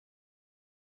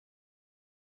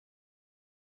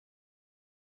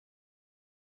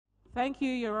Thank you,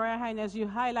 Your Royal Highness. You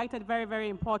highlighted very, very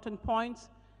important points.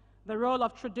 The role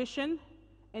of tradition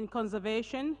in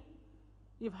conservation.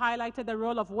 You've highlighted the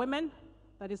role of women,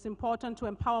 that it's important to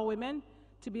empower women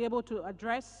to be able to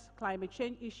address climate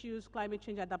change issues, climate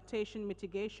change adaptation,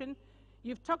 mitigation.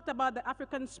 You've talked about the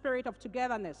African spirit of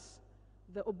togetherness,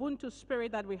 the Ubuntu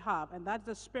spirit that we have, and that's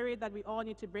the spirit that we all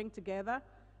need to bring together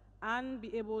and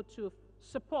be able to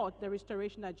support the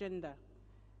restoration agenda.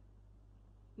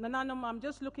 Nananum, I'm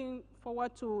just looking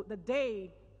forward to the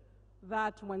day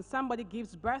that when somebody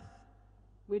gives birth,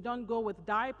 we don't go with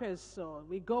diapers, or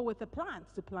we go with the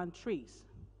plants to plant trees.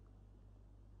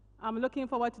 I'm looking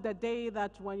forward to the day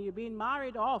that when you're being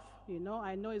married off,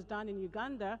 I know it's done in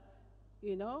Uganda,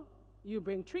 you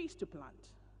bring trees to plant.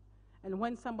 And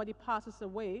when somebody passes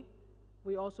away,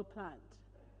 we also plant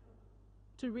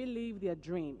to relive their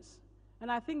dreams.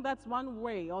 And I think that's one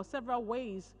way, or several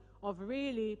ways, of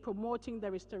really promoting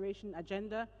the restoration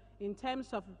agenda in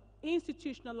terms of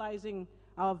institutionalizing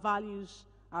our values,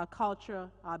 our culture,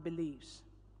 our beliefs.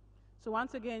 So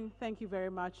once again, thank you very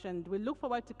much, and we look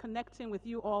forward to connecting with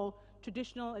you all,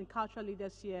 traditional and cultural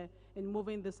leaders here, in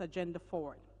moving this agenda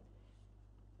forward.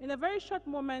 In a very short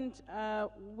moment,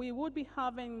 we would be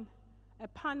having a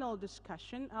panel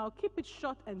discussion. I'll keep it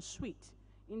short and sweet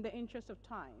in the interest of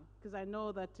time, because I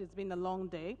know that it's been a long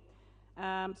day.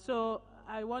 So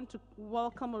I want to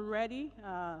welcome already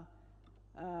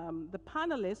the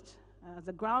panelists.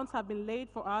 The grounds have been laid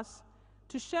for us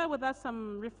to share with us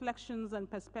some reflections and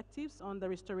perspectives on the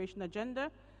restoration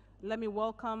agenda. Let me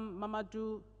welcome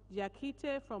Mamadou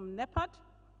Diakite from NEPAD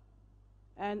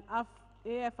and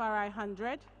AFRI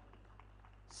 100,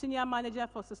 Senior Manager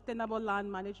for Sustainable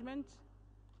Land Management.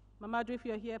 Mamadou, if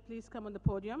you're here, please come on the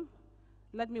podium.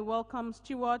 Let me welcome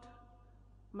Stuart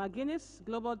McGuinness,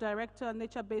 Global Director,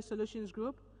 Nature-Based Solutions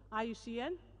Group,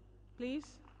 IUCN, please.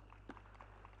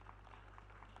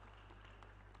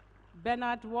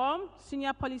 Bernard Worm,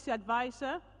 Senior Policy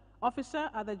Advisor, Officer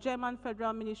at the German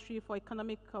Federal Ministry for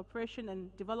Economic Cooperation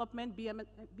and Development,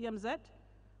 BMZ.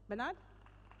 Bernard?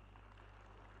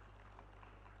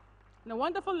 And a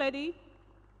wonderful lady,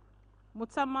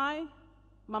 Mutsamai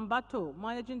Mambato,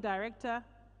 Managing Director,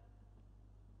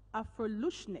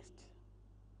 Afrolutionist,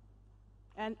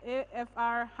 and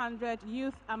AFR 100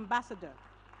 Youth Ambassador.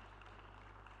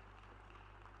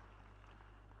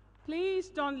 Please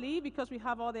don't leave, because we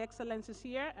have all the excellencies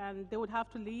here, and they would have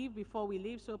to leave before we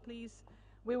leave, so please,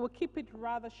 we will keep it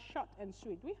rather short and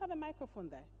sweet. Do we have a microphone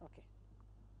there? Okay.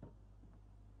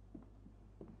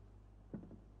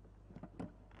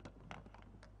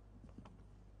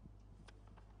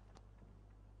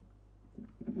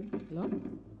 Hello?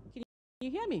 Can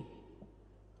you hear me?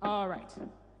 All right.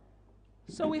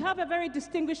 So we have a very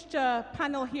distinguished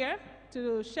panel here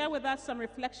to share with us some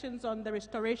reflections on the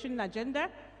restoration agenda.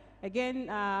 Again,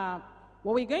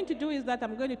 what we're going to do is that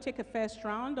I'm going to take a first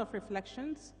round of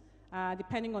reflections.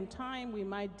 Depending on time, we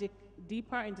might dig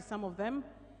deeper into some of them.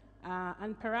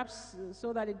 And perhaps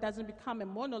so that it doesn't become a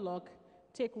monologue,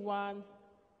 take one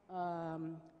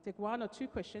or two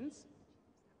questions.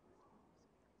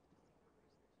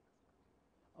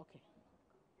 Okay.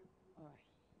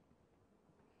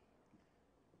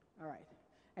 All right.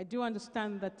 I do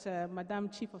understand that Madam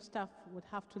Chief of Staff would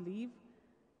have to leave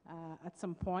at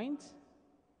some point.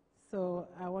 So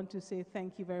I want to say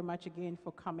thank you very much again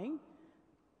for coming.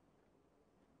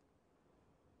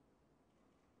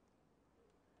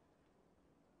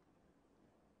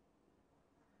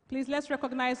 Please, let's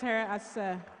recognize her as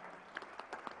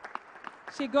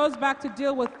she goes back to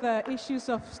deal with the issues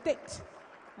of state,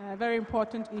 very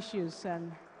important issues.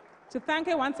 And to thank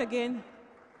her once again,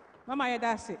 Mama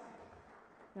Yadasi.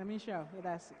 Yamisha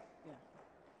Yadasi. Yeah.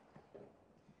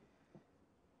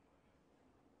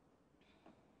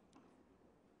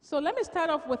 So let me start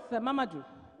off with Mamadou.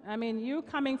 I mean, you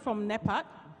coming from NEPAD,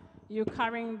 you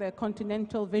carrying the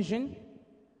continental vision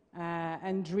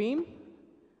and dream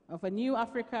of a new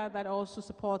Africa that also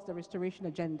supports the restoration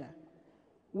agenda.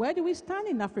 Where do we stand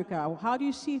in Africa? How do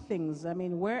you see things? I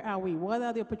mean, where are we? What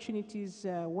are the opportunities?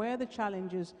 Where are the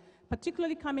challenges?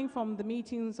 Particularly coming from the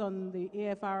meetings on the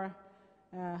AFR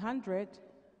 100,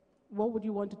 what would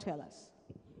you want to tell us?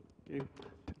 Okay.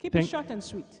 Keep it short and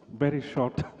sweet. Very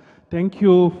short. Thank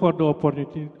you for the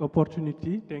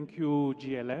opportunity. Thank you,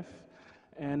 GLF.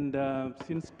 And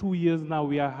since 2 years now,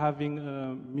 we are having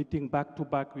a meeting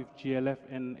back-to-back with GLF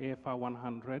and AFR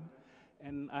 100.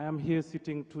 And I am here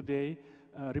sitting today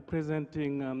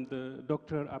representing the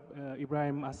Dr.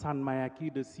 Ibrahim Hassan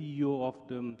Mayaki, the CEO of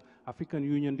the African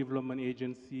Union Development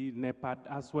Agency, NEPAD,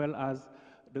 as well as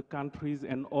the countries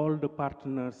and all the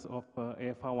partners of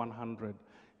AFR 100.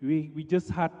 We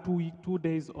just had 2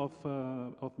 days of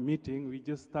meeting. We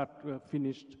just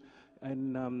finished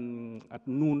at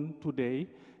noon today,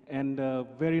 and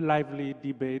very lively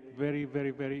debate,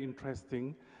 very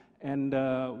interesting. And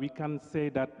we can say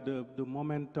that the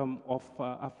momentum of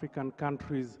African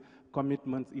countries'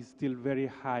 commitments is still very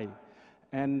high.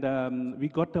 And we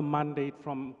got a mandate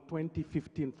from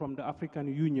 2015 from the African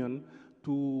Union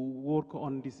to work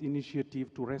on this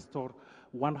initiative to restore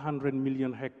 100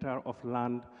 million hectares of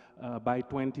land by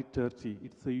 2030.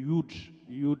 It's a huge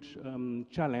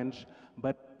challenge,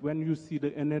 but when you see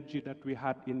the energy that we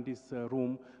had in this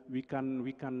room, we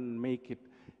can make it.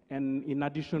 And in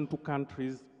addition to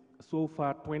countries, so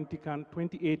far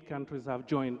 28 countries have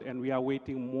joined, and we are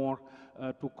waiting more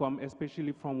to come,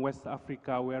 especially from West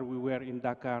Africa, where we were in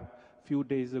Dakar a few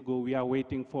days ago. We are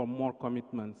waiting for more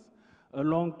commitments.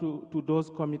 Along to those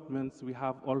commitments, we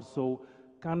have also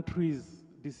countries.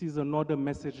 This is another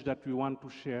message that we want to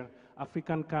share.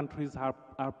 African countries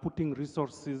are putting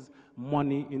resources,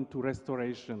 money into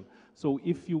restoration. So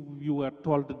if you were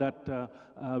told that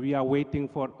we are waiting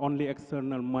for only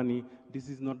external money, this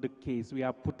is not the case. We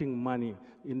are putting money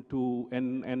into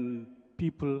and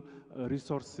people,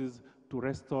 resources to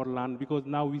restore land, because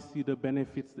now we see the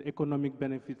benefits, the economic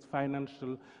benefits,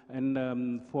 financial,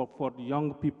 and for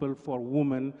young people, for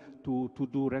women to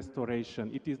do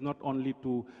restoration. It is not only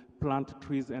to plant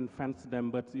trees and fence them,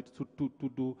 but it's to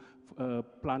do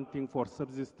planting for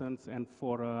subsistence and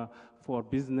for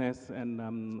business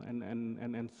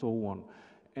and so on.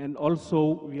 And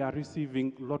also, we are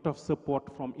receiving a lot of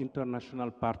support from international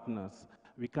partners.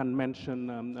 We can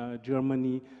mention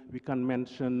Germany, we can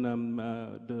mention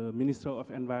the Minister of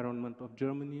Environment of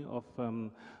Germany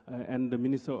and the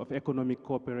Minister of Economic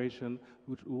Cooperation,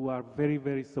 who are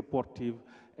very supportive.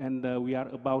 And we are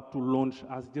about to launch,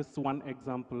 as just one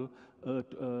example, a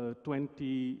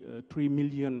 23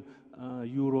 million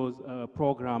euros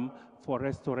program for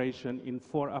restoration in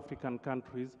 4 African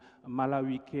countries,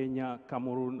 Malawi, Kenya,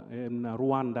 Cameroon, and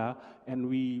Rwanda. And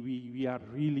we are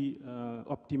really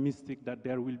optimistic that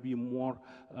there will be more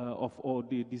of all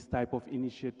this type of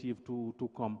initiative to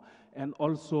come. And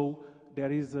also,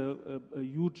 there is a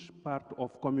huge part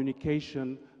of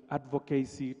communication,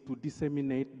 advocacy to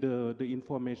disseminate the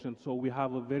information. So we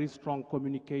have a very strong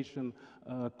communication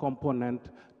component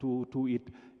to it.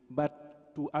 But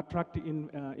to attract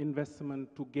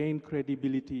investment, to gain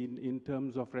credibility in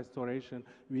terms of restoration,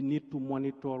 we need to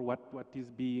monitor what is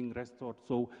being restored.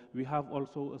 So we have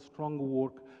also a strong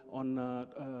work on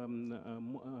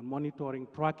monitoring,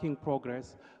 tracking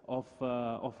progress of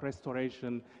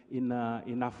restoration in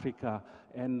Africa.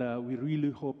 And we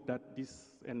really hope that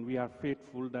this, and we are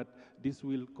faithful that this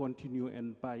will continue,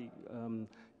 and by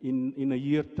in a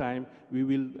year time, we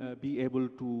will be able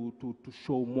to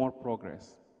show more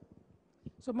progress.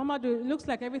 So, Mamadou, it looks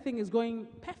like everything is going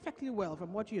perfectly well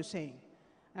from what you're saying.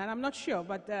 And I'm not sure,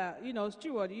 but, you know,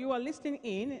 Stewart, you are listening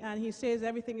in, and he says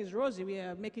everything is rosy. We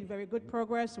are making very good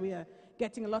progress. We are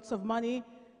getting lots of money.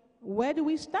 Where do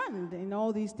we stand in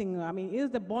all these things? I mean, is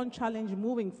the Bonn challenge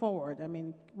moving forward? I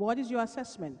mean, what is your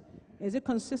assessment? Is it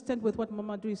consistent with what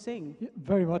Mamadou is saying? Yeah,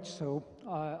 very much so.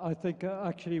 I think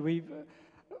actually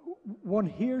one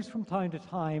hears from time to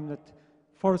time that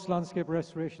forest landscape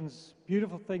restoration's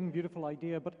beautiful thing, beautiful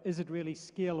idea, but is it really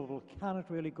scalable? Can it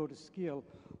really go to scale?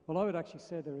 Well, I would actually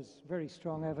say there is very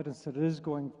strong evidence that it is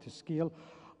going to scale.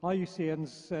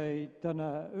 IUCN's done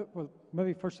well,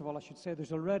 maybe first of all I should say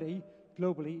there's already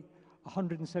globally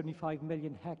 175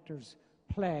 million hectares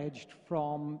pledged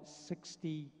from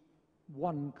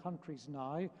 61 countries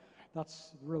now.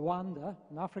 That's Rwanda,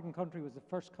 an African country, was the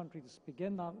first country to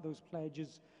begin those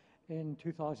pledges in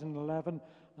 2011,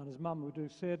 and as Mamadou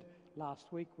said,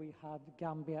 last week we had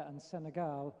Gambia and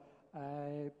Senegal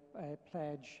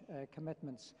pledge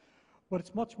commitments. But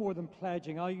it's much more than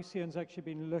pledging. IUCN's actually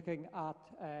been looking at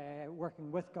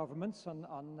working with governments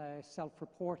on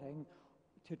self-reporting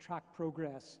to track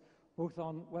progress, both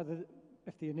on whether,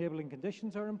 if the enabling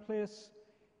conditions are in place,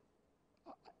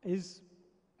 is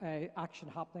action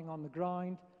happening on the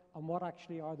ground, and what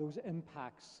actually are those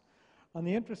impacts. And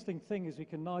the interesting thing is we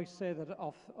can now say that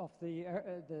of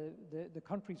the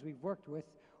countries we've worked with,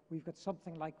 we've got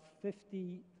something like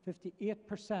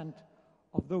 58%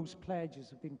 of those pledges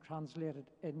have been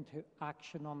translated into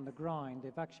action on the ground.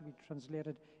 They've actually been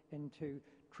translated into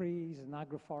trees and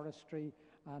agroforestry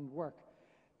and work.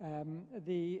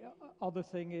 The other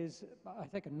thing is, I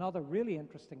think another really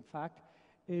interesting fact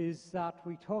is that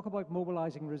we talk about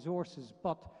mobilizing resources,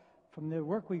 but from the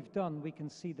work we've done, we can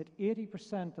see that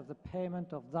 80% of the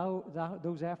payment of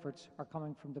those efforts are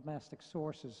coming from domestic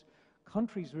sources.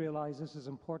 countries realize this is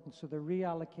important, so they're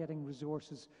reallocating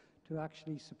resources to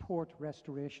actually support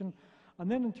restoration. And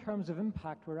then in terms of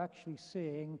impact, we're actually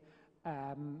seeing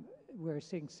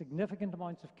significant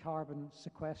amounts of carbon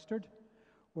sequestered,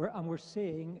 and we're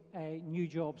seeing new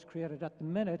jobs created. At the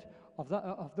minute,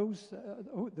 of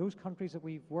those countries that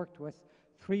we've worked with,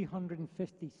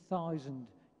 350,000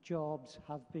 jobs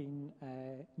have been,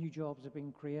 new jobs have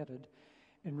been created.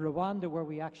 In Rwanda, where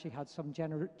we actually had some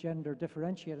gender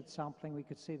differentiated sampling, we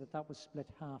could see that that was split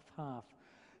half-half.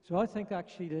 So I think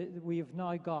actually that we have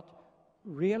now got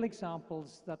real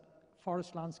examples that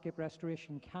forest landscape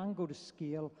restoration can go to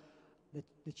scale.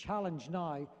 The challenge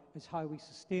now is how we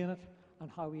sustain it and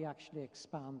how we actually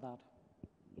expand that.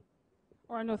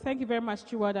 All right, no, thank you very much,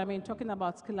 Stuart. I mean, talking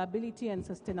about scalability and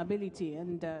sustainability,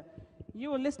 and you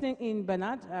were listening in,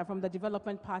 Bernard, from the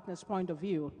development partners' point of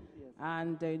view. Yes.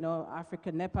 And, you know,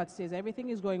 African NEPAD says everything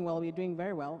is going well, we're doing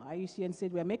very well. IUCN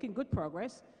said we're making good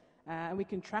progress, and we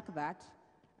can track that.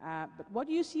 But what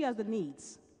do you see as the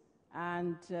needs?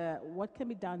 And what can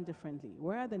be done differently?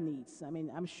 Where are the needs? I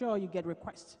mean, I'm sure you get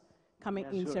requests coming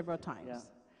in several times. Yeah.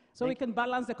 So we can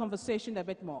balance the conversation a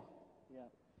bit more. Yeah.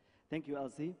 Thank you,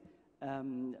 Elsie.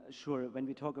 Sure, when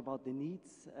we talk about the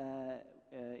needs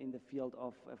in the field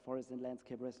of forest and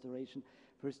landscape restoration,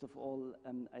 first of all,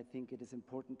 I think it is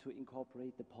important to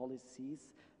incorporate the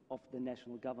policies of the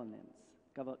national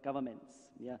governments.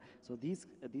 Yeah. So these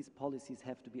policies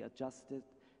have to be adjusted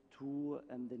to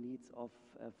the needs of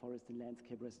forest and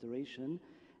landscape restoration,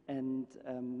 and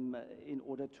in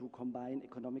order to combine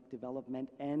economic development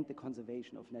and the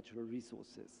conservation of natural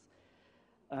resources.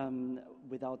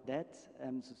 Without that,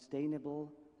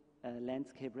 sustainable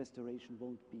landscape restoration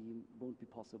won't be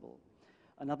possible.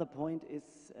 Another point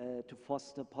is to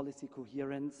foster policy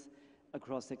coherence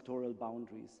across sectoral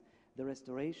boundaries. The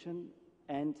restoration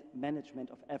and management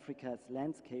of Africa's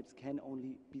landscapes can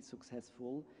only be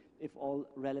successful if all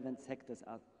relevant sectors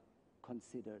are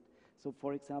considered. So,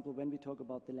 for example, when we talk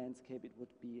about the landscape, it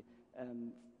would be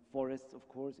forests, of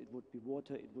course, it would be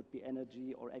water, it would be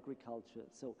energy or agriculture.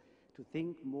 So to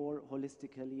think more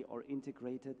holistically or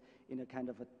integrated in a kind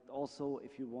of also,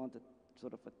 if you want, a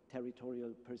sort of a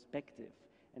territorial perspective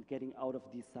and getting out of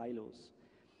these silos.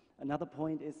 Another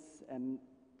point is,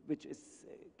 which is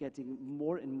getting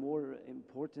more and more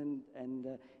important, and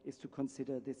is to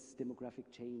consider this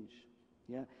demographic change.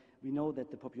 Yeah, we know that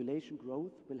the population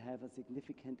growth will have a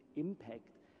significant impact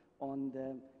on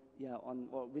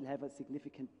or will have a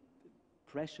significant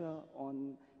pressure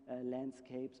on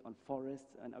landscapes, on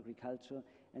forests and agriculture,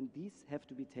 and these have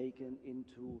to be taken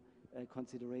into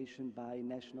consideration by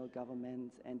national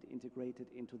governments and integrated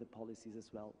into the policies as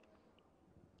well.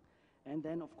 And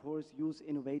then, of course, use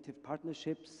innovative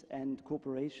partnerships and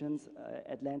cooperations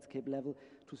at landscape level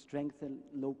to strengthen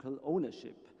local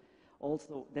ownership.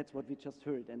 Also, that's what we just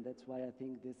heard, and that's why I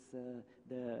think this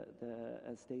the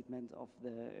statement of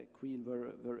the Queen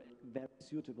were very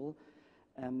suitable.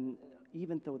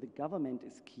 Even though the government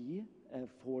is key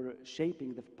for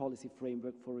shaping the policy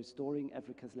framework for restoring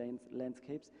Africa's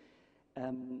landscapes,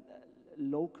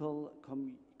 local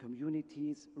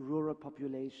communities, rural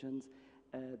populations,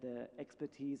 the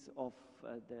expertise of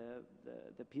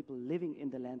the people living in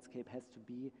the landscape has to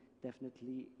be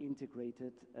definitely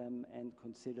integrated and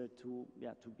considered to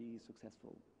be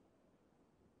successful.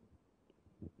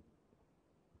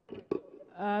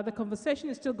 The conversation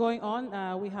is still going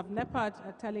on. We have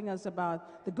NEPAD telling us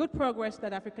about the good progress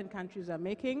that African countries are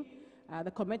making,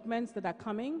 the commitments that are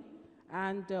coming,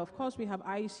 and of course we have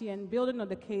IUCN building on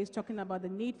the case, talking about the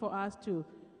need for us to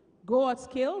go at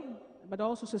scale, but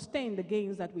also sustain the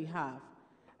gains that we have.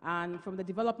 And from the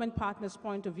development partners'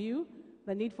 point of view,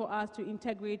 the need for us to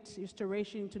integrate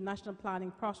restoration into national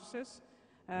planning processes.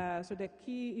 So the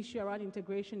key issue around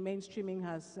integration, mainstreaming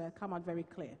has come out very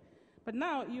clear. But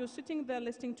now you're sitting there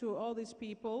listening to all these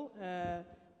people.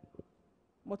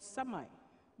 Motsamai.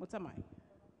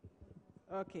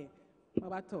 Okay.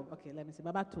 Babato. Okay, let me see.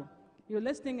 Babato. You're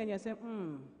listening and you're saying,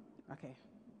 okay.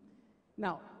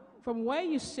 Now, from where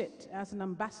you sit as an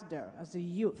ambassador, as a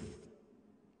youth,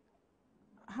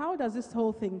 how does this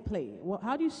whole thing play?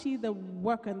 How do you see the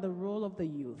work and the role of the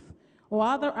youth or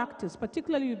other actors?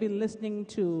 Particularly, you've been listening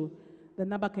to the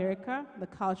Nabakereka, the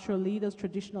cultural leaders,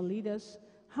 traditional leaders.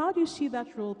 How do you see that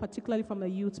role, particularly from the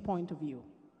youth's point of view?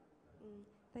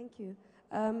 Thank you.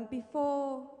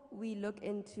 Before we look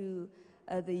into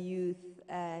the youth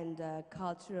and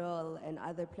cultural and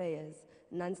other players,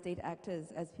 non-state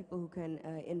actors, as people who can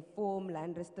inform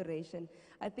land restoration,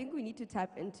 I think we need to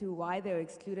tap into why they're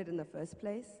excluded in the first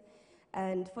place.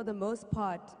 And for the most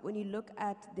part, when you look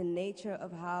at the nature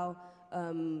of how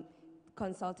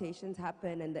consultations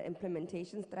happen and the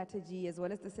implementation strategy as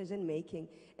well as decision making,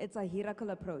 it's a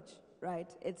hierarchical approach,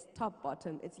 right? It's top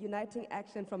bottom. It's uniting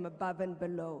action from above and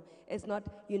below. It's not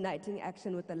uniting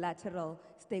action with the lateral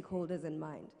stakeholders in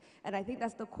mind. And I think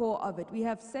that's the core of it. We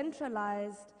have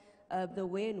centralized the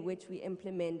way in which we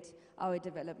implement our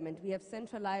development. We have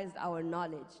centralized our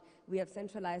knowledge. We have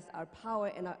centralized our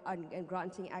power and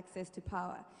granting access to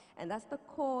power. And that's the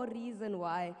core reason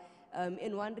why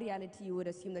in one reality you would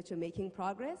assume that you're making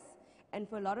progress. And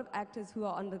for a lot of actors who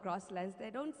are on the grasslands,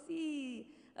 they don't see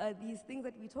these things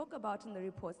that we talk about in the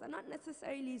reports. They're not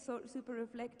necessarily super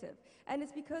reflective. And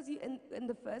it's because in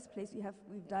the first place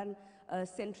we've done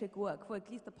centric work for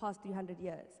at least the past 300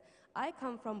 years. I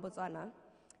come from Botswana,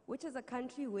 which is a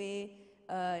country where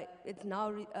it's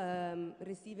now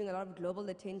receiving a lot of global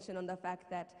attention on the fact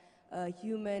that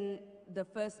the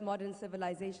first modern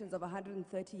civilizations of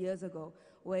 130 years ago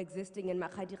were existing in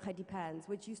Makgadikgadi pans,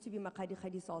 which used to be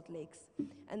Makgadikgadi salt lakes.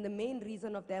 And the main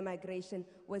reason of their migration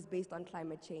was based on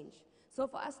climate change. So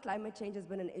for us, climate change has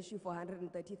been an issue for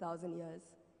 130,000 years.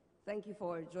 Thank you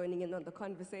for joining in on the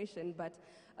conversation. But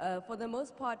for the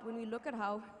most part, when you look at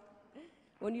how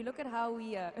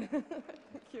we,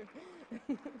 thank you.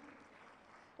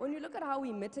 When you look at how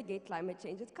we mitigate climate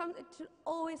change, it should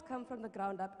always come from the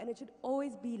ground up, and it should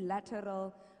always be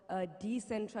lateral,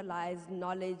 decentralized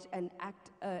knowledge and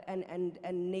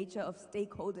and nature of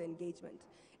stakeholder engagement.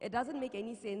 It doesn't make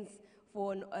any sense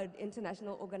for an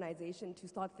international organization to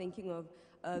start thinking of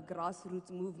grassroots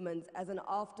movements as an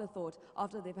afterthought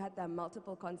after they've had their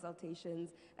multiple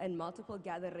consultations and multiple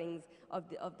gatherings of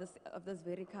this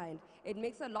very kind. It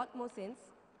makes a lot more sense.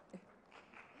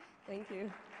 Thank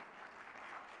you.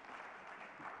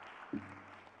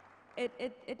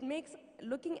 It makes,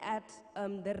 looking at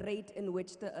the rate in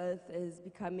which the earth is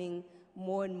becoming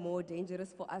more and more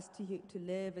dangerous for us to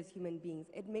live as human beings,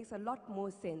 it makes a lot more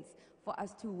sense for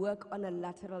us to work on a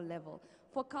lateral level.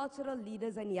 For cultural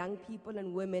leaders and young people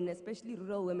and women, especially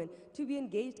rural women, to be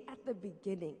engaged at the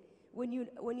beginning. When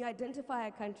you identify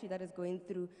a country that is going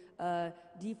through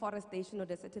deforestation or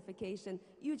desertification,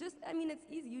 it's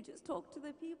easy, you just talk to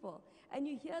the people and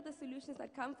you hear the solutions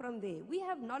that come from there. We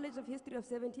have knowledge of history of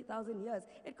 70,000 years.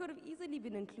 It could have easily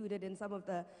been included in some of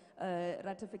the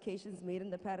ratifications made in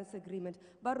the Paris Agreement.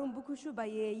 Barumbukushu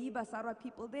Baye, Basara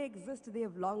people, they exist, they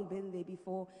have long been there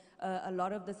before a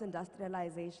lot of this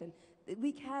industrialization.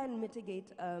 We can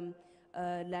mitigate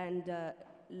land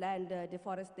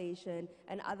deforestation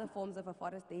and other forms of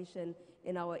afforestation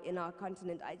in our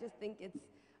continent. I just think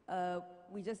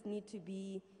we just need to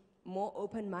be more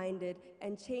open-minded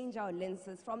and change our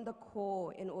lenses from the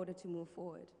core in order to move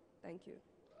forward. Thank you.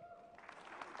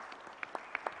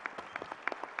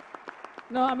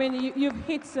 No, I mean, you've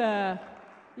hit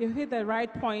the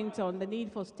right point on the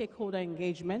need for stakeholder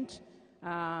engagement,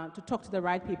 to talk to the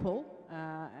right people,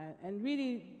 and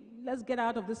really let's get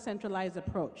out of this centralized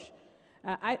approach.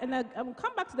 I will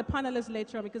come back to the panelists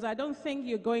later on because I don't think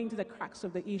you're going to the crux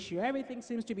of the issue. Everything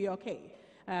seems to be okay.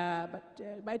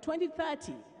 But by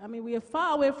 2030, I mean, we are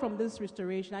far away from this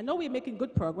restoration. I know we're making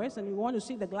good progress and we want to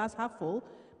see the glass half full,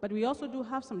 but we also do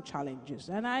have some challenges.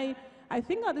 And I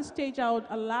think at this stage I would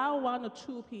allow one or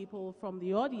two people from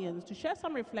the audience to share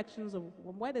some reflections of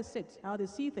where they sit, how they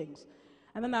see things.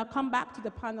 And then I'll come back to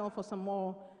the panel for some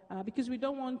more, because we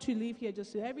don't want to leave here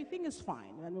just say everything is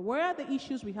fine. I mean, where are the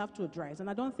issues we have to address? And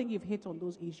I don't think you've hit on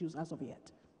those issues as of yet.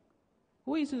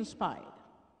 Who is inspired?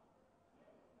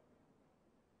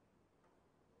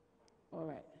 All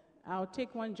right. I'll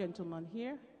take one gentleman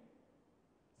here.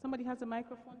 Somebody has a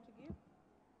microphone to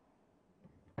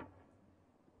give?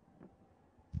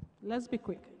 Let's be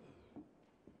quick.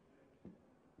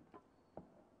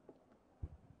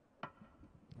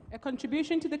 A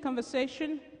contribution to the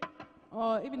conversation,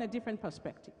 or even a different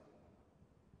perspective.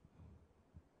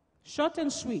 Short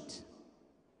and sweet.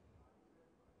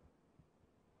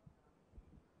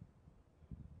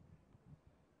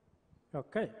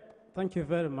 Okay, thank you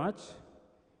very much.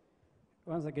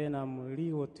 Once again, I'm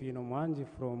Leo Tuinomwanji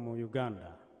from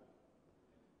Uganda.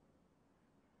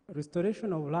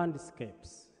 Restoration of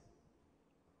landscapes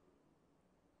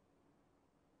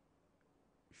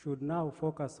should now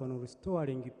focus on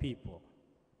restoring people,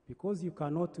 because you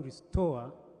cannot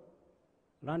restore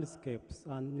landscapes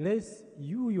unless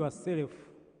you yourself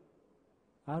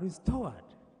are restored.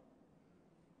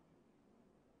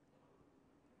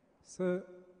 So,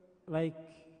 like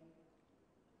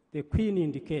the Queen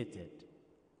indicated,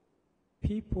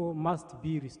 people must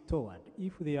be restored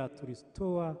if they are to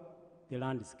restore the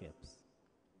landscapes.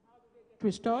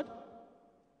 Restored?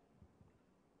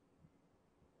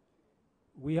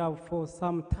 We have for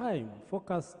some time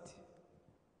focused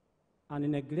and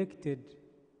neglected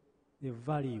the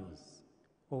values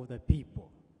of the people.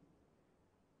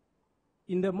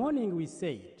 In the morning we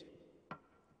said,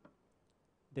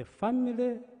 the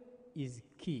family is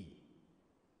key.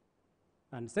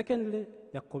 And secondly,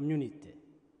 the community.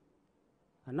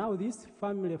 And now this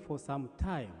family for some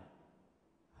time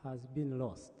has been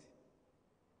lost.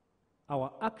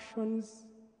 Our actions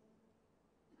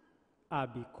are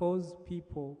because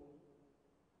people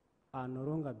are no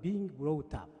longer being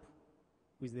brought up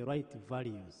with the right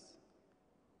values.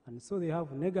 And so they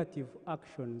have negative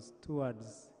actions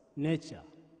towards nature.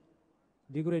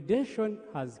 Degradation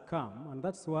has come, and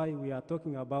that's why we are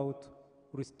talking about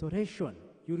restoration.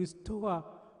 You restore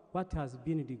what has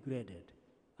been degraded.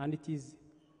 And it is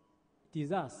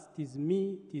us, it is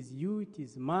me, it is you, it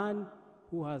is man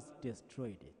who has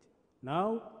destroyed it.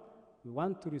 Now, we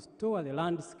want to restore the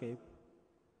landscape.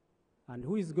 And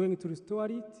who is going to restore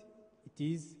it? It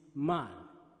is man.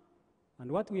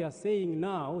 And what we are saying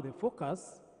now, the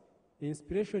focus, the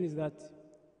inspiration is that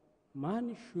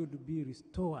man should be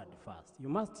restored first. You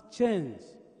must change.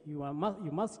 You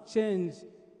must change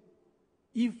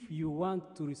if you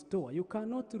want to restore. You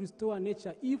cannot restore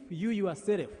nature if you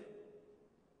yourself.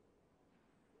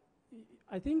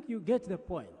 I think you get the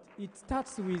point. It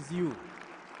starts with you.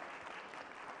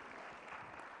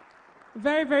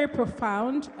 Very, very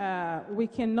profound. We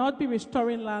cannot be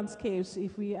restoring landscapes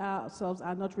if we ourselves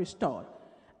are not restored.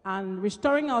 And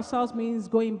restoring ourselves means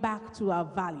going back to our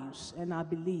values and our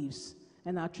beliefs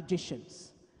and our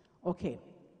traditions. Okay.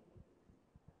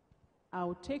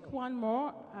 I'll take one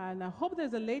more, and I hope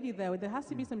there's a lady there. There has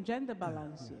to be some gender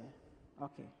balance here.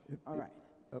 Okay, all right.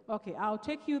 Okay, I'll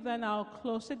take you then. I'll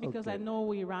close it because I know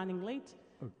we're running late.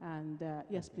 And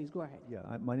yes, please, go ahead. Yeah,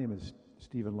 my name is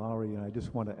Stephen Lowry, and I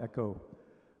just want to echo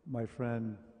my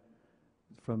friend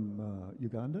from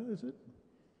Uganda, is it?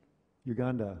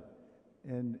 Uganda.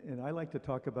 And I like to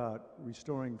talk about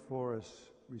restoring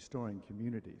forests, restoring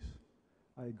communities.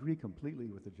 I agree completely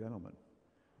with the gentleman.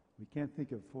 We can't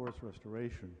think of forest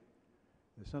restoration.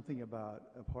 There's something about,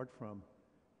 apart from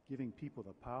giving people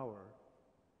the power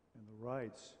and the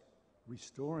rights,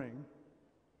 restoring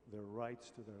their rights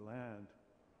to their land,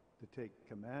 to take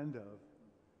command of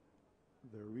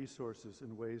their resources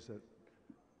in ways that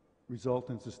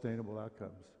result in sustainable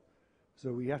outcomes.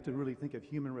 So we have to really think of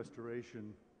human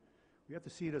restoration. We have to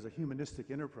see it as a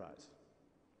humanistic enterprise.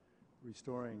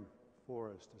 Restoring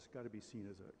forest has got to be seen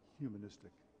as a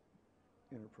humanistic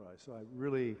enterprise. So I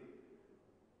really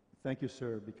thank you,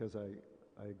 sir, because I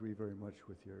agree very much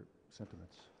with your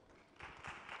sentiments.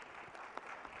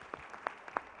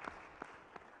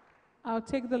 I'll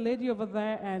take the lady over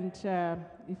there, and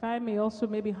if I may also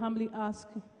maybe humbly ask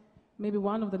maybe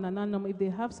one of the Nananom if they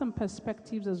have some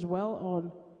perspectives as well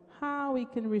on how we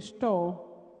can restore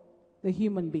the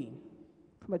human being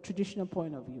from a traditional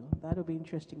point of view. That would be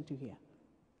interesting to hear.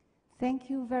 Thank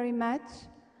you very much.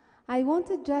 I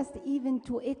wanted just even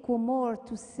to echo more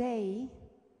to say,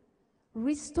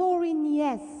 restoring,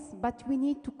 yes, but we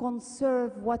need to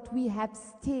conserve what we have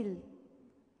still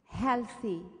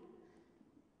healthy.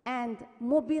 And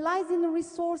mobilizing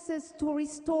resources to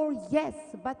restore, yes,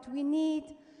 but we need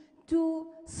to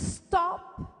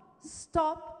stop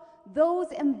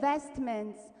those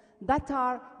investments that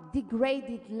are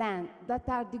degraded land,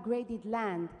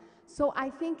 So I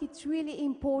think it's really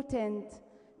important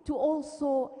to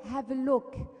also have a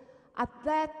look at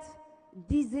that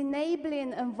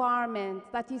disenabling environment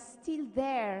that is still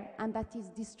there and that is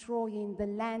destroying the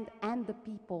land and the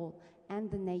people and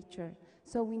the nature.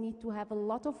 So we need to have a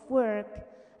lot of work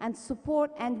and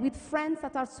support, and with friends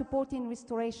that are supporting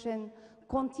restoration,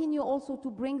 continue also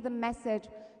to bring the message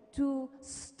to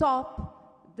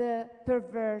stop the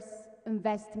perverse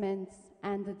investments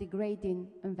and the degrading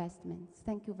investments.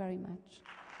 Thank you very much.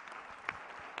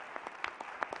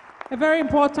 A very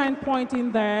important point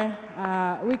in there,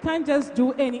 we can't just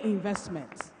do any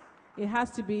investment. It has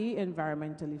to be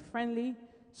environmentally friendly.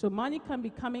 So money can be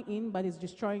coming in, but it's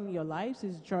destroying your lives,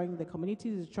 it's destroying the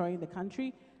communities, it's destroying the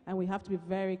country, and we have to be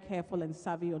very careful and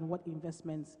savvy on what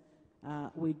investments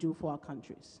we do for our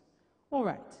countries. All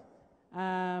right.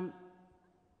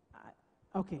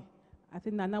 Okay. I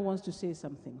think Nana wants to say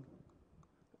something.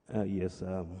 Yes.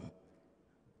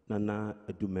 Nana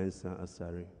Edumensa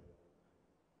Asari,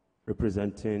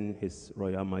 representing His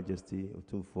Royal Majesty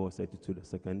Otumfuo Setitu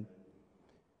II,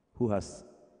 who has,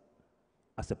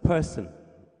 as a person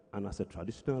and as a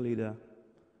traditional leader,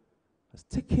 has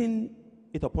taken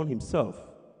it upon himself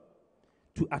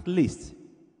to at least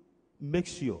make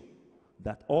sure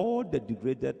that all the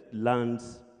degraded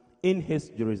lands in his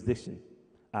jurisdiction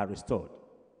are restored.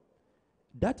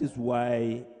 That is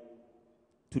why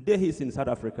Today he's in South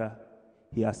Africa.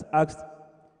 He has asked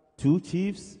 2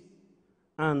 chiefs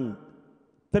and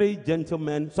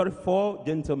 4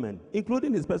 gentlemen,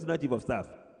 including his personal chief of staff,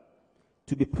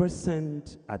 to be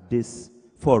present at this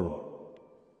forum.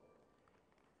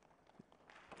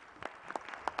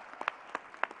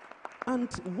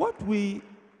 And what we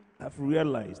have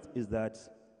realized is that,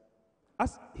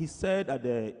 as he said at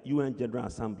the UN General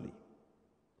Assembly,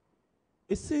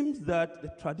 it seems that the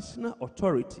traditional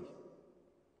authority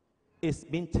is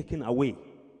being taken away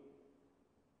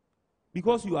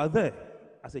because you are there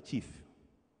as a chief.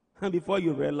 And before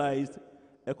you realize,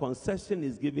 a concession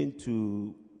is given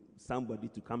to somebody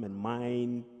to come and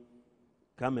mine,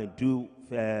 come and do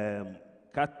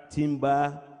cut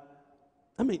timber.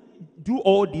 I mean, do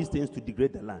all these things to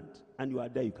degrade the land, and you are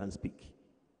there, you can speak.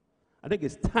 I think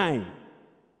it's time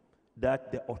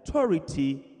that the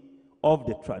authority of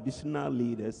the traditional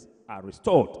leaders are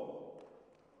restored.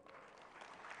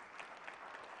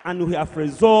 And we have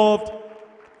resolved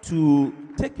to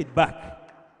take it back.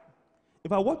 In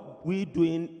fact, what we're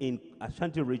doing in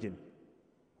Ashanti region,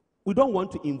 we don't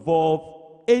want to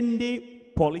involve any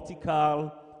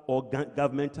political or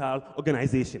governmental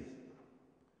organization.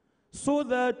 So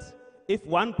that if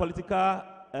one political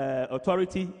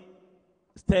authority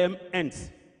term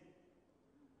ends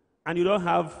and you don't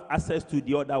have access to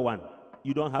the other one,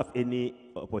 you don't have any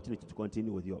opportunity to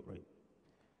continue with your brain.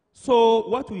 So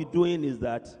what we're doing is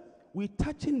that we're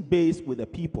touching base with the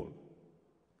people.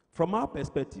 From our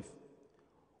perspective,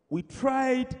 we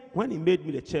tried, when he made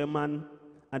me the chairman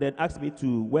and then asked me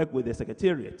to work with the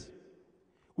secretariat,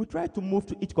 we tried to move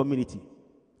to each community,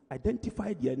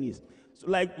 identify their needs. So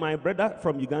like my brother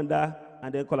from Uganda,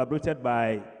 and then collaborated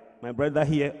by my brother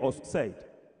here, also said,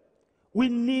 we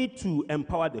need to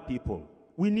empower the people.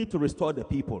 We need to restore the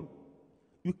people.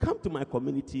 You come to my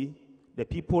community, the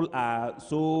people are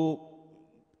so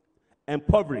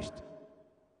impoverished.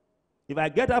 If I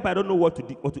get up, I don't know what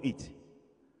to eat.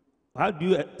 How do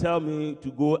you tell me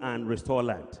to go and restore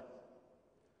land?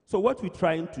 So what we're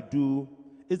trying to do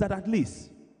is that at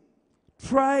least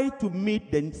try to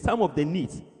meet some of the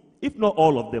needs, if not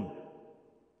all of them.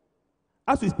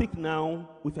 As we speak now,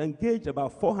 we've engaged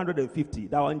about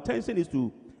 450. Our intention is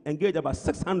to engage about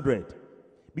 600.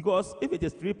 Because if it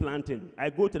is tree planting, I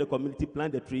go to the community,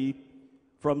 plant the tree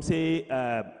from, say,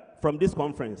 from this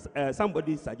conference.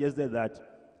 Somebody suggested that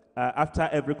after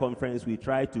every conference, we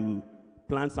try to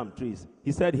plant some trees.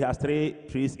 He said he has 3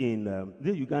 trees in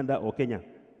Uganda or Kenya.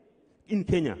 In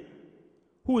Kenya.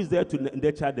 Who is there to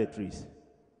nurture the trees?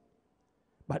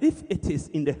 But if it is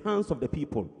in the hands of the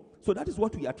people, so that is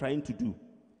what we are trying to do.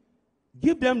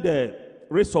 Give them the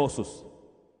resources,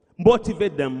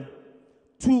 motivate them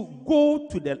to go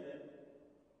to the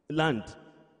land,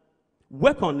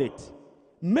 work on it,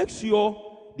 make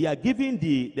sure they are giving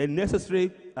the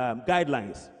necessary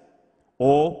guidelines,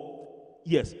 or,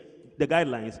 yes, the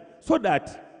guidelines, so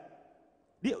that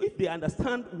if they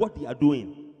understand what they are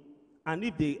doing, and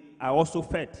if they are also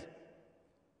fed,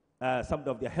 some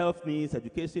of their health needs,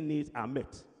 education needs are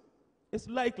met, it's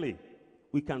likely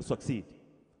we can succeed.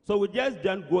 So we just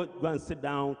don't go and sit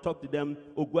down, talk to them,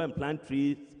 or go and plant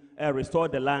trees, restore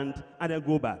the land, and then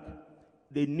go back.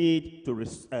 They need to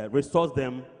resource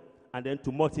them, and then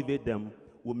to motivate them,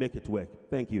 we'll make it work.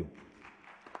 Thank you.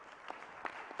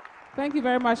 Thank you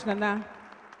very much, Nana.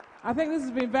 I think this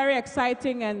has been very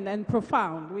exciting and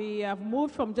profound. We have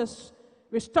moved from just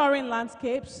restoring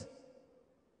landscapes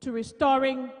to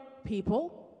restoring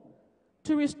people,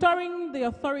 to restoring the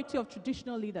authority of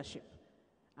traditional leadership.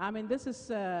 I mean, this is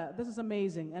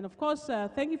amazing. And of course,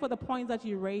 thank you for the point that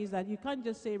you raised, that you can't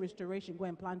just say restoration, go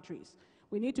and plant trees.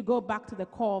 We need to go back to the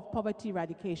core of poverty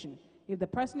eradication. If the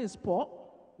person is poor,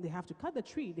 they have to cut the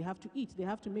tree, they have to eat, they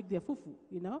have to make their fufu,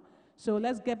 you know? So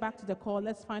let's get back to the core,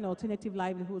 let's find alternative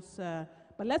livelihoods,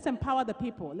 but let's empower the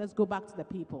people, let's go back to the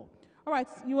people. All right,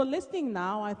 you are listening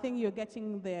now, I think you're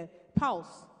getting the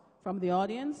pulse from the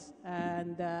audience,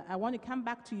 and I want to come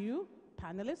back to you,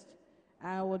 panelists.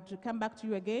 I would come back to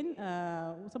you again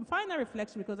with some final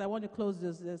reflection, because I want to close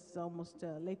this almost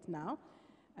late now.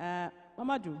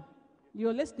 Mamadou,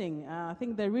 you're listening. I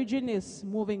think the region is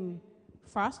moving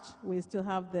fast. We still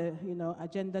have the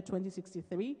Agenda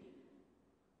 2063.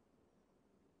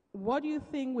 What do you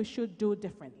think we should do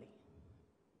differently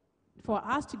for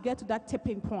us to get to that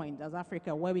tipping point as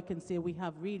Africa where we can say we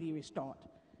have really restored?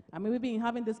 I mean, we've been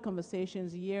having these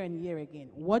conversations year and year again.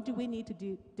 What do we need to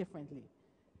do differently?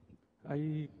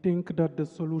 I think that the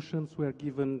solutions were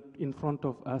given in front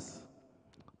of us,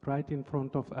 right in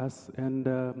front of us. And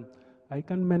I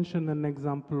can mention an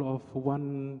example of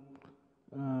one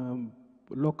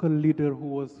local leader who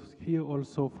was here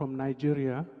also from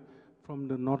Nigeria, from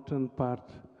the northern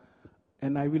part.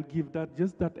 And I will give that,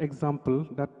 just that example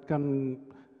that can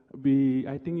be,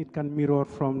 I think it can mirror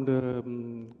from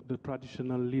the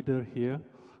traditional leader here.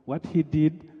 What he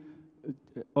did,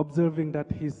 observing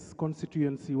that his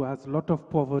constituency has a lot of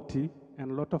poverty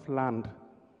and a lot of land.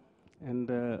 And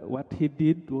what he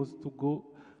did was to go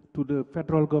to the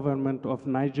federal government of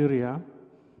Nigeria,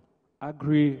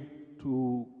 agree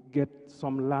to get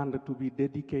some land to be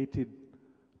dedicated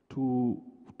to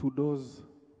those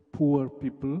poor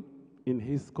people in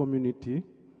his community,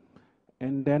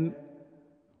 and then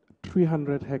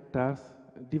 300 hectares,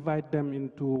 divide them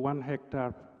into 1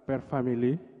 hectare per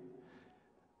family,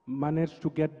 manage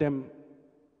to get them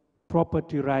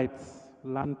property rights,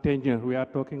 land tenure, we are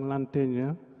talking land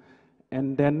tenure,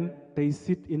 and then they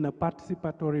sit in a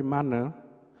participatory manner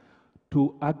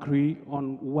to agree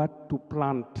on what to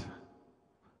plant.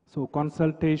 So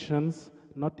consultations,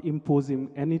 not imposing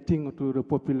anything to the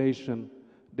population.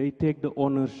 They take the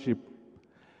ownership.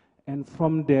 And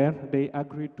from there, they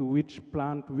agree to which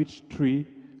plant, which tree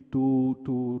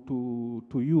to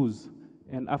use.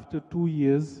 And after 2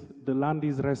 years, the land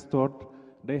is restored.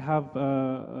 They have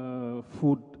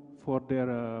food for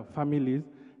their families,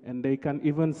 and they can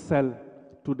even sell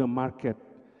to the market.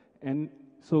 And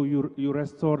so you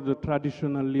restore the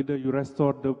traditional leader, you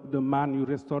restore the man, you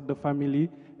restore the family,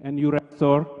 and you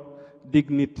restore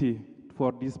dignity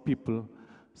for these people.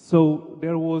 So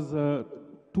there was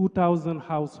 2,000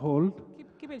 households.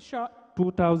 Keep it short.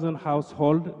 2,000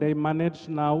 households. They manage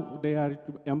now, they are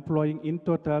employing in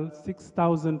total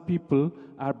 6,000 people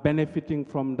are benefiting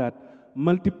from that.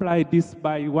 Multiply this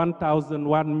by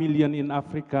 1 million in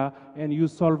Africa, and you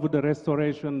solve the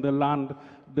restoration, the land,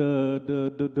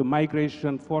 the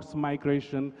migration, forced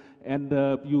migration, and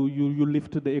you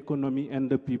lift the economy and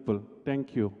the people.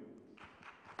 Thank you.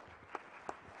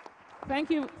 Thank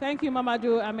you,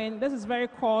 Mamadou. I mean, this is very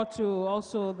core to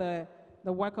also the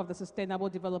work of the Sustainable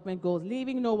Development Goals,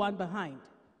 leaving no one behind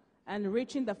and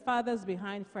reaching the farthest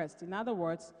behind first. In other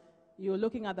words, you're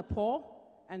looking at the poor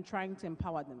and trying to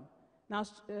empower them. Now,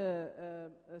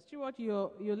 Stuart,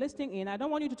 you're listening in. I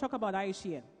don't want you to talk about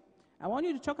IUCN. I want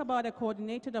you to talk about a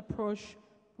coordinated approach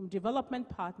from development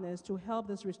partners to help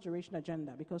this restoration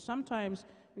agenda, because sometimes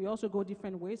we also go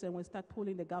different ways and we start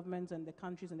pulling the governments and the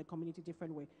countries and the community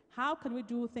different way. How can we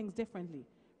do things differently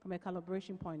from a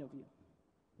collaboration point of view?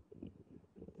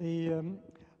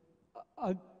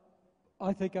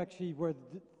 I think actually where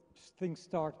things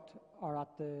start are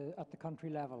at the country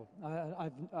level.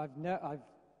 I've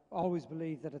always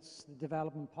believed that it's the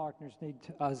development partners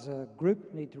as a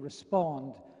group, need to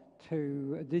respond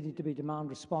to, they need to be demand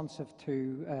responsive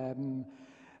to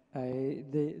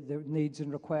the needs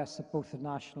and requests at both the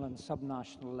national and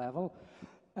subnational level.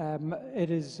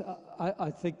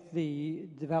 I think the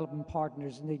development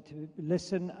partners need to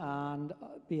listen and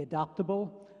be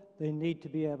adaptable. They need to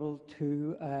be able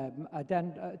to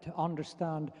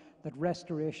understand that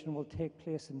restoration will take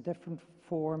place in different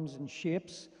forms and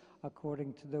shapes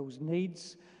according to those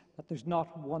needs, that there's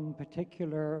not one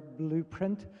particular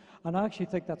blueprint. And I actually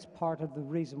think that's part of the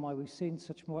reason why we've seen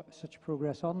such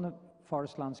progress on the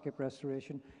forest landscape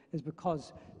restoration, is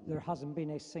because there hasn't been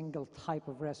a single type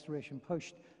of restoration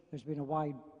pushed. There's been a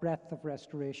wide breadth of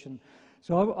restoration.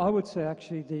 So I would say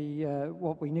actually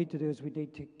what we need to do is we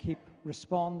need to keep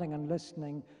responding and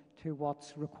listening to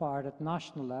what's required at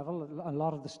national level. A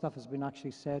lot of the stuff has been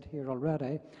actually said here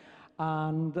already.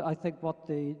 And I think what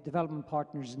the development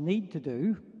partners need to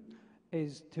do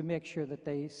is to make sure that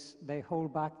they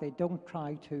hold back, they don't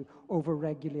try to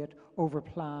over-regulate,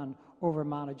 over-plan,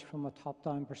 over-manage from a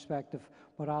top-down perspective,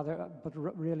 but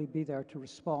really be there to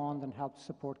respond and help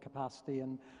support capacity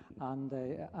and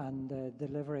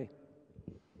delivery.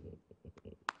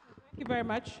 Thank you very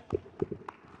much.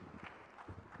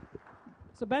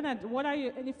 So Bernard,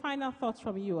 any final thoughts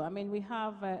from you? I mean, we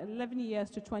have 11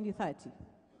 years to 2030.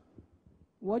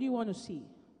 What do you want to see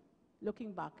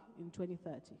looking back in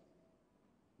 2030?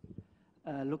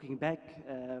 Looking back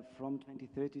from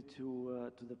 2030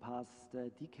 to the past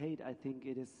decade, I think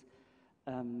it is.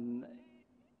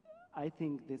 I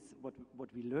think what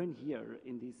we learn here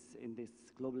in this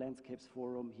Global Landscapes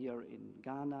Forum here in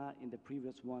Ghana, in the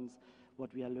previous ones,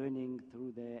 what we are learning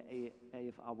through the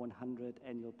AFR 100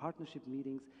 annual partnership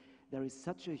meetings, there is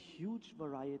such a huge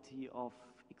variety of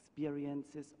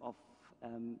experiences, of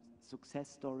success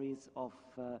stories, of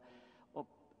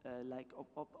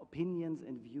opinions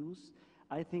and views.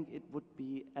 I think it would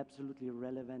be absolutely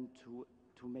relevant to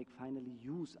make finally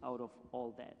use out of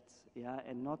all that, yeah,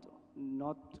 and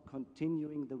not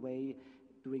continuing the way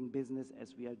doing business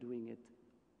as we are doing it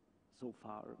so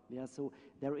far. Yeah, so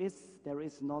there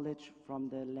is knowledge from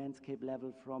the landscape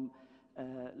level, from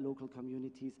local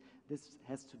communities. This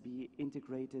has to be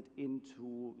integrated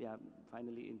into,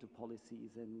 finally into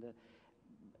policies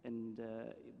and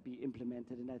be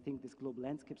implemented. And I think this Global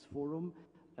Landscapes Forum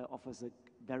offers a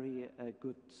very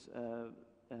good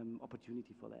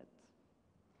opportunity for that.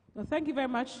 Well, thank you very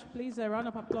much. Please, a round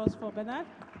of applause for Bernard.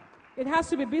 It has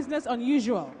to be business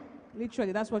unusual.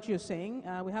 Literally, that's what you're saying.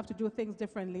 We have to do things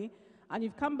differently. And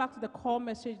you've come back to the core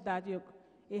message that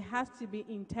it has to be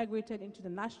integrated into the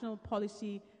national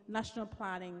policy, national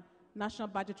planning, national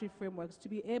budgetary frameworks to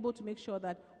be able to make sure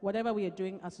that whatever we are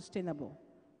doing are sustainable.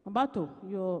 Mbato,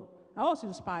 I was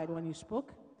inspired when you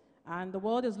spoke, and the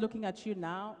world is looking at you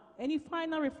now. Any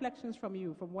final reflections from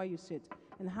you, from where you sit,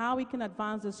 and how we can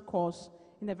advance this course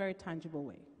in a very tangible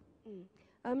way?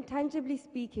 Tangibly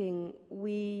speaking,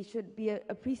 we should be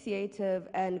appreciative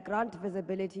and grant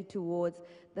visibility towards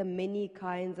the many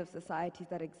kinds of societies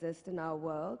that exist in our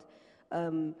world.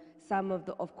 Some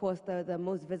of course, the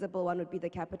most visible one would be the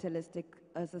capitalistic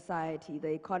society,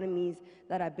 the economies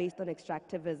that are based on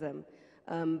extractivism.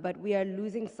 But we are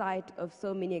losing sight of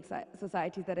so many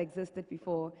societies that existed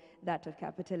before that of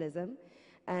capitalism.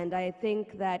 And I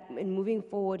think that in moving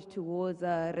forward towards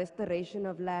restoration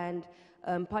of land,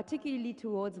 particularly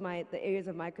towards the areas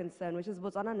of my concern, which is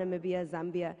Botswana, Namibia,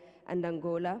 Zambia, and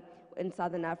Angola in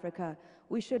Southern Africa,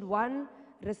 we should, one,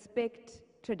 respect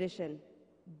tradition,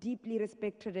 deeply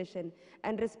respect tradition,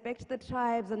 and respect the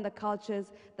tribes and the cultures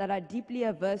that are deeply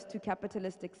averse to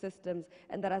capitalistic systems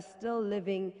and that are still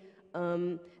living.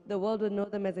 The world would know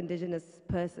them as indigenous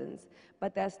persons,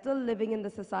 but they're still living in the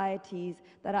societies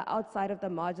that are outside of the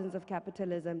margins of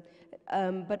capitalism,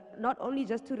 but not only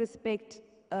just to respect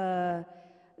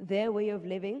their way of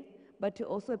living, but to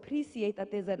also appreciate that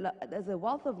there's a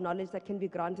wealth of knowledge that can be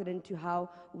granted into how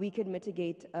we can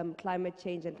mitigate climate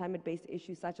change and climate-based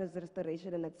issues such as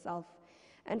restoration in itself.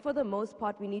 And for the most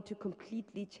part, we need to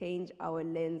completely change our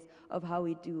lens of how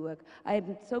we do work.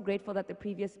 I'm so grateful that the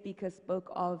previous speaker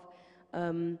spoke of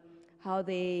how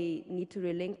they need to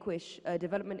relinquish,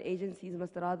 development agencies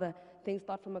must rather things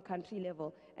start from a country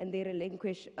level, and they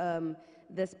relinquish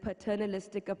this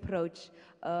paternalistic approach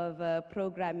of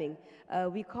programming.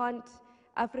 We can't,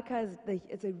 Africa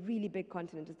is a really big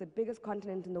continent. It's the biggest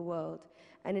continent in the world.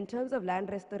 And in terms of land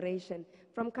restoration,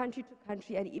 from country to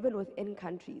country and even within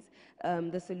countries,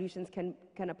 the solutions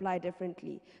can apply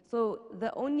differently. So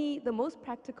the most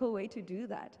practical way to do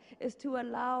that is to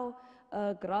allow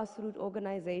grassroots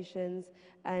organizations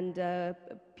and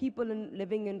people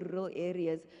living in rural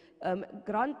areas,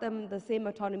 grant them the same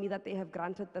autonomy that they have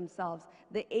granted themselves,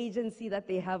 the agency that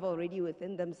they have already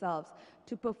within themselves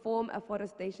to perform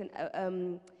afforestation,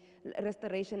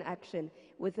 restoration action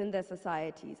within their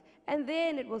societies. And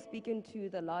then it will speak into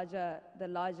the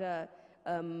larger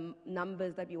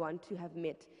numbers that we want to have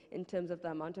met in terms of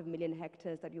the amount of million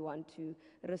hectares that we want to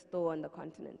restore on the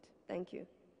continent. Thank you.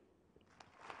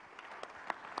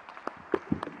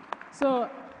 So,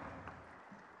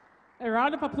 a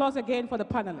round of applause again for the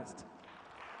panelists.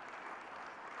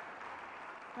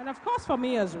 And of course for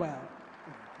me as well.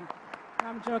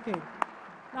 I'm joking.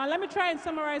 Now let me try and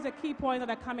summarize the key points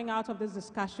that are coming out of these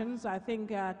discussions. I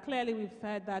think clearly we've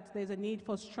heard that there's a need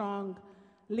for strong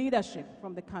leadership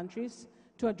from the countries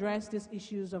to address these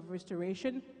issues of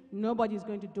restoration. Nobody's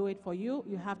going to do it for you.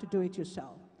 You have to do it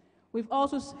yourself. We've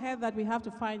also heard that we have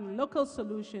to find local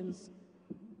solutions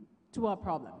to our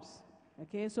problems.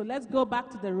 Okay, so let's go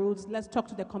back to the roots. Let's talk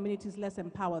to the communities. Let's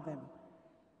empower them.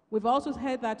 We've also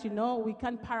heard that, we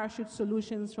can't parachute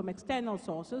solutions from external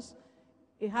sources.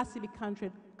 It has to be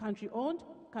country-owned,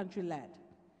 country-led.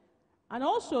 And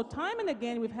also, time and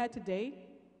again, we've heard today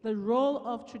the role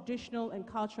of traditional and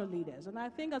cultural leaders. And I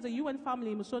think as a UN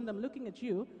family, Musonda, I'm looking at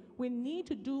you, we need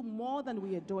to do more than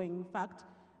we are doing. In fact,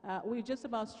 we're just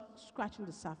about scratching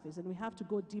the surface, and we have to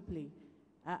go deeply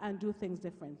and do things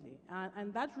differently.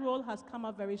 And that role has come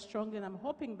up very strongly, and I'm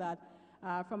hoping that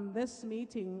from this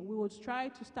meeting, we will try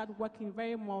to start working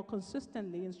very more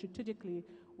consistently and strategically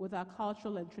with our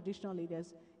cultural and traditional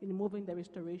leaders in moving the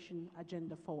restoration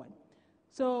agenda forward.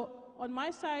 So on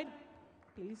my side,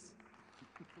 please.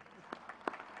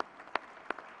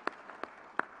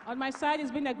 On my side,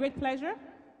 it's been a great pleasure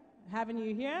having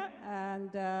you here,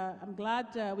 and I'm glad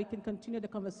we can continue the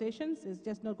conversations. It's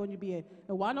just not going to be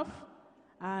a one-off.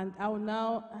 And I will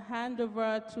now hand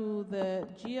over to the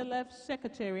GLF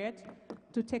Secretariat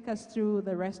to take us through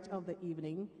the rest of the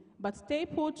evening. But stay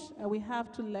put, we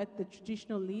have to let the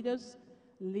traditional leaders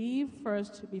leave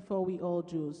first before we all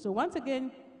do. So once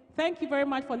again, thank you very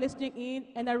much for listening in,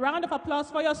 and a round of applause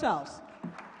for yourselves.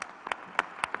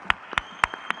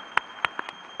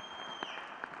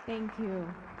 Thank you.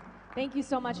 Thank you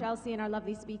so much, Elsie, and our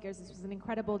lovely speakers. This was an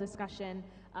incredible discussion,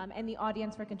 and the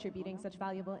audience for contributing such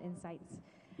valuable insights.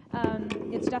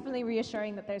 It's definitely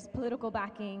reassuring that there's political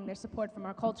backing, there's support from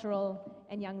our cultural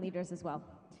and young leaders as well.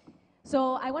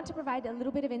 So I want to provide a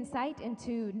little bit of insight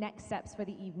into next steps for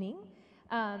the evening.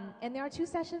 And there are two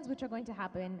sessions which are going to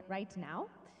happen right now.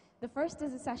 The first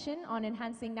is a session on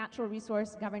enhancing natural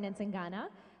resource governance in Ghana,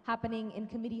 happening in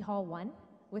Committee Hall 1,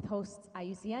 with hosts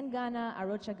IUCN Ghana,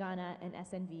 Arocha Ghana, and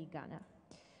SNV Ghana.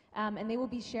 And they will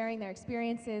be sharing their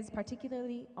experiences,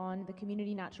 particularly on the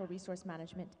community natural resource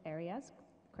management areas,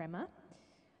 CREMA.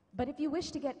 But if you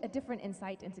wish to get a different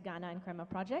insight into Ghana and CREMA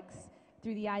projects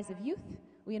through the eyes of youth,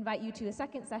 we invite you to a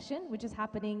second session, which is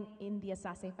happening in the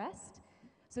Asase Fest.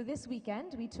 So this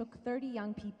weekend, we took 30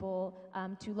 young people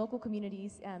to local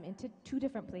communities into 2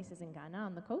 different places in Ghana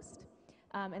on the coast.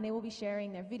 And they will be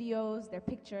sharing their videos, their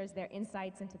pictures, their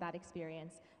insights into that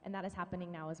experience, and that is happening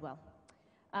now as well.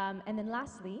 And then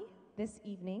lastly, this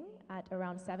evening at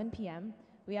around 7 p.m.,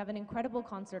 we have an incredible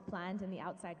concert planned in the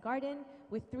outside garden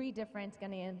with 3 different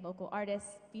Ghanaian local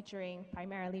artists featuring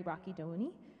primarily Rocky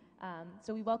Douni.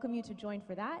 So we welcome you to join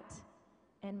for that.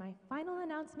 And my final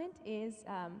announcement is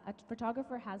a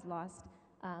photographer has lost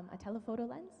a telephoto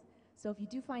lens. So if you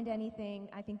do find anything,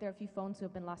 I think there are a few phones who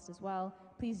have been lost as well,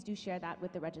 please do share that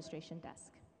with the registration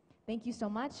desk. Thank you so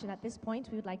much, and at this point,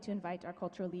 we would like to invite our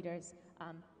cultural leaders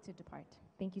to depart.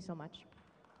 Thank you so much.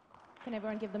 Can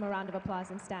everyone give them a round of applause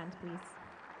and stand, please?